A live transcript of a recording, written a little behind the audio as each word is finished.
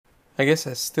I guess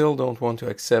I still don't want to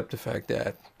accept the fact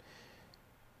that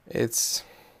it's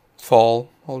fall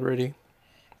already.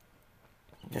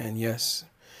 And yes,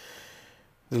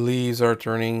 the leaves are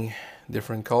turning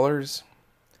different colors.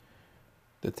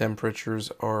 The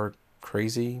temperatures are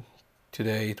crazy.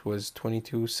 Today it was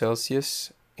 22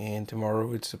 Celsius, and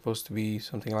tomorrow it's supposed to be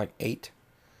something like 8.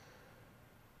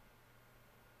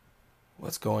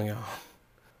 What's going on?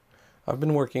 I've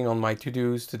been working on my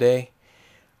to-dos today.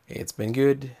 It's been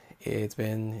good. It's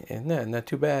been not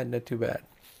too bad, not too bad.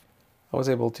 I was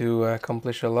able to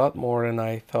accomplish a lot more than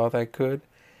I thought I could.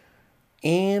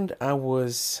 And I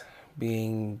was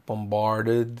being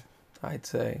bombarded, I'd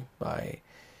say, by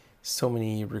so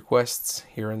many requests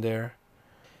here and there.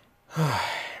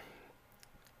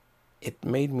 It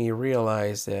made me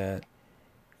realize that,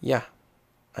 yeah,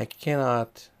 I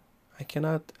cannot, I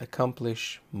cannot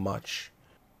accomplish much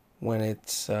when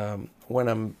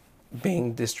I'm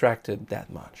being distracted that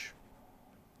much.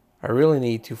 I really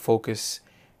need to focus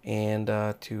and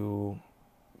to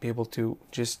be able to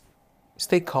just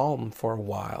stay calm for a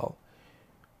while.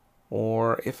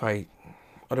 Or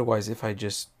otherwise, if I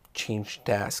just change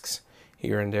tasks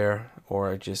here and there,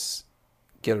 or I just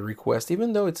get a request,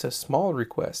 even though it's a small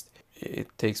request, it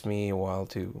takes me a while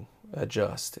to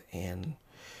adjust and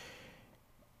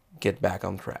get back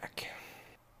on track.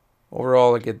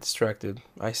 Overall, I get distracted.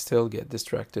 I still get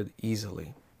distracted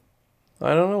easily.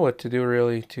 I don't know what to do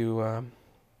really to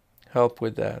help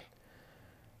with that.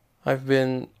 I've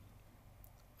been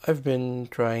I've been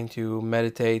trying to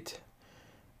meditate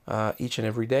each and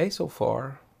every day so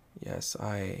far. Yes,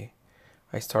 I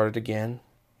started again,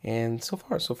 and so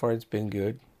far it's been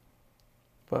good.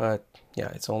 But yeah,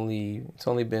 it's only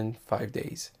been 5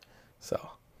 days,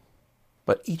 so.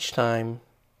 But each time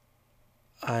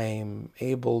I'm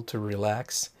able to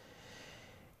relax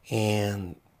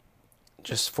and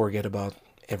just forget about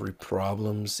every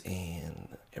problems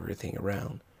and everything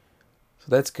around. So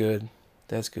that's good.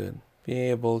 That's good.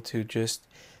 Being able to just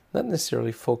not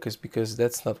necessarily focus, because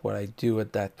that's not what I do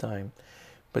at that time,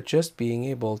 but just being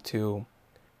able to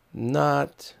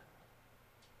not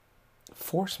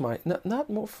force my not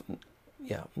more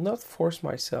yeah, not force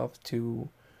myself to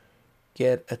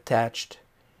get attached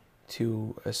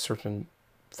to a certain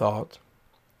thought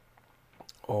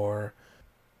or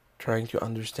trying to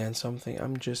understand something.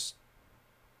 I'm just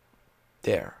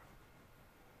there,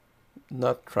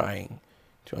 not trying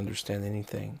to understand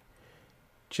anything,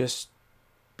 just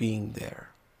being there,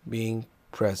 being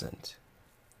present.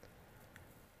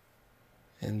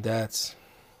 And that's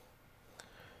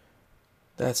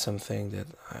something that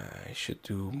I should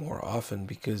do more often,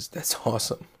 because that's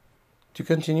awesome. To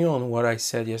continue on what I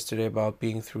said yesterday about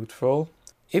being truthful,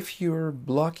 if you're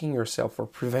blocking yourself or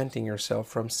preventing yourself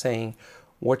from saying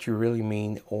what you really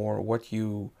mean or what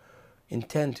you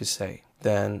intend to say,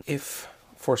 then if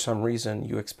for some reason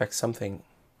you expect something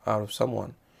out of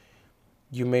someone,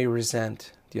 you may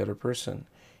resent the other person.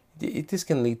 This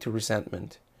can lead to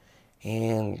resentment,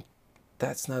 and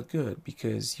that's not good,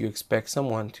 because you expect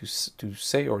someone to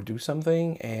say or do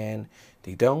something and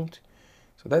they don't.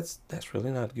 So that's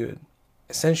really not good.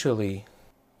 Essentially,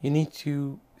 you need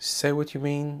to say what you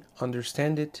mean,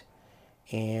 understand it,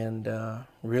 and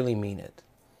really mean it.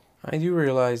 I do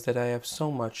realize that I have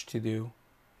so much to do,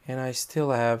 and I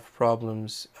still have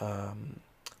problems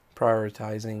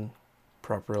prioritizing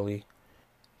properly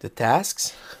the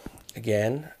tasks.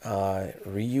 Again,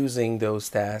 reusing those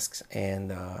tasks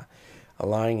and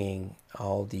aligning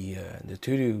all the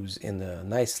to-dos in a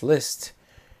nice list,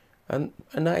 a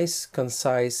nice,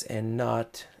 concise, and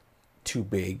not too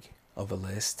big of a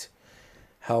list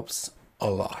helps a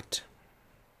lot.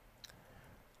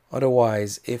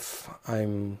 Otherwise, if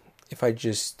I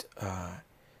just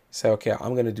say, okay,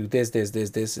 I'm gonna do this,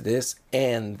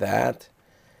 and that,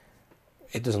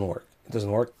 it doesn't work. It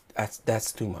doesn't work.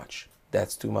 That's too much.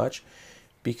 That's too much,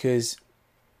 because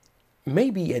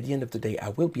maybe at the end of the day I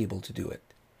will be able to do it,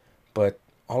 but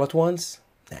all at once,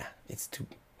 nah, it's too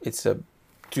big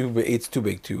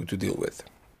to deal with.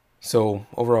 So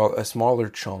overall, a smaller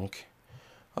chunk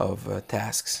of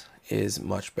tasks is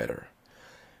much better.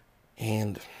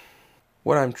 And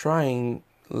what I'm trying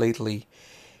lately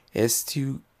is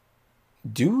to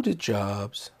do the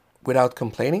jobs without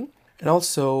complaining, and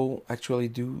also actually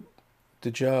do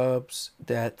the jobs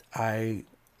that I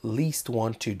least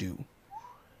want to do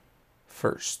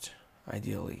first,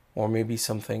 ideally. Or maybe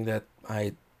something that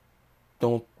I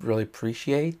don't really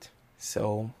appreciate.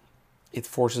 So it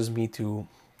forces me to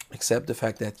accept the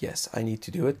fact that yes, I need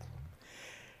to do it.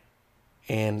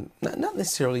 And not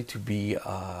necessarily to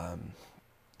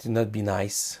not be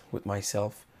nice with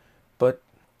myself, but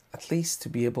at least to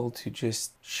be able to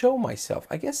just show myself.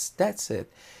 I guess that's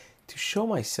it. To show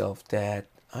myself that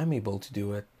I'm able to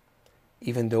do it,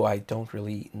 even though I don't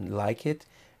really like it.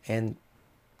 And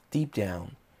deep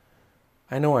down,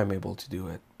 I know I'm able to do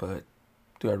it, but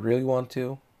do I really want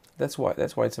to? That's why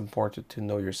it's important to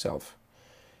know yourself.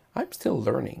 I'm still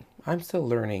learning. I'm still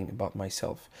learning about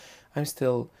myself. I'm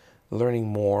still learning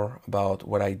more about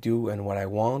what I do and what I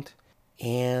want,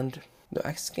 and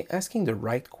asking the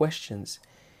right questions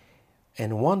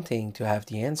and wanting to have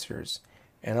the answers,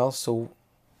 and also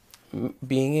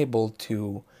being able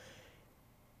to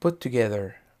put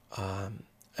together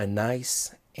a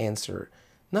nice answer,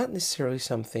 not necessarily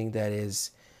something that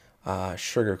is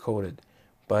sugar coated,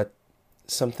 but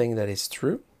something that is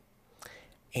true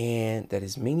and that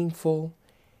is meaningful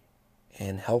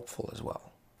and helpful as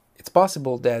well. It's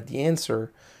possible that the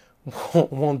answer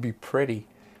won't be pretty.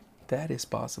 That is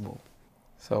possible.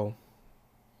 So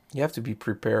you have to be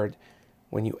prepared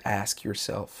when you ask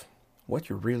yourself what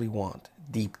you really want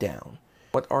deep down.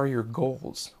 What are your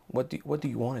goals? What do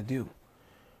you want to do?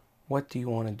 What do you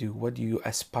want to do? What do you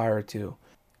aspire to?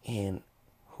 And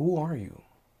who are you,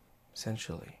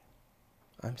 essentially?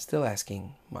 I'm still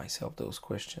asking myself those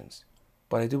questions.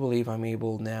 But I do believe I'm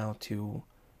able now to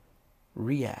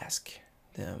re-ask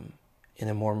them in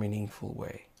a more meaningful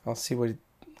way. I'll see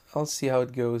how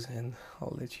it goes, and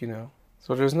I'll let you know.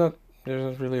 So there's not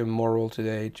really a moral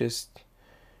today.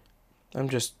 I'm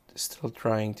just still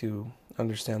trying to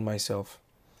understand myself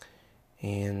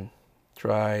and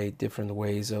try different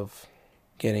ways of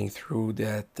getting through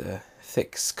that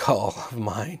thick skull of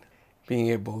mine. Being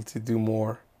able to do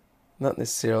more, not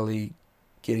necessarily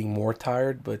getting more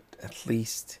tired, but at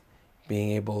least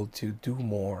being able to do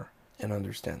more and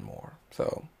understand more.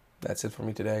 So that's it for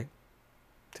me today.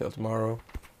 Till tomorrow.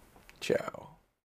 Ciao.